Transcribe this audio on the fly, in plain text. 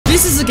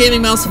This is a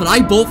gaming mouse that I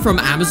bought from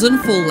Amazon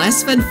for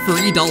less than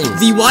 $3.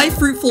 The Y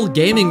Fruitful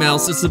gaming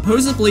mouse is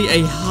supposedly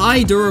a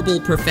high durable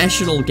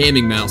professional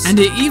gaming mouse, and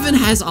it even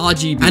has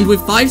RGB. And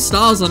with 5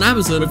 stars on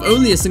Amazon with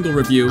only a single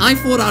review, I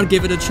thought I'd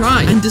give it a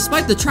try. And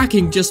despite the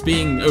tracking just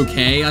being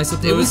okay, I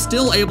suppose, it was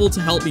still able to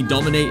help me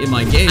dominate in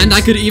my game. And I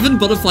could even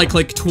butterfly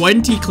click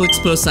 20 clicks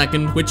per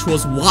second, which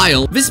was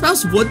wild. This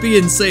mouse would be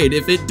insane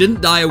if it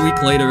didn't die a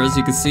week later. As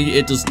you can see,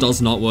 it just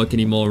does not work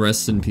anymore.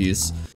 Rest in peace.